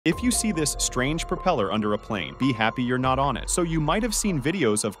If you see this strange propeller under a plane, be happy you're not on it. So you might have seen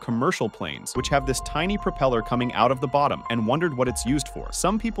videos of commercial planes, which have this tiny propeller coming out of the bottom, and wondered what it's used for.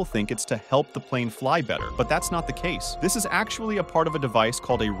 Some people think it's to help the plane fly better, but that's not the case. This is actually a part of a device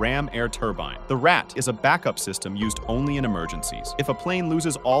called a ram air turbine. The RAT is a backup system used only in emergencies. If a plane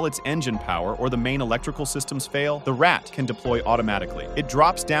loses all its engine power or the main electrical systems fail, the RAT can deploy automatically. It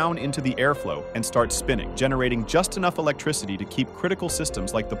drops down into the airflow and starts spinning, generating just enough electricity to keep critical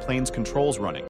systems like the plane's controls running.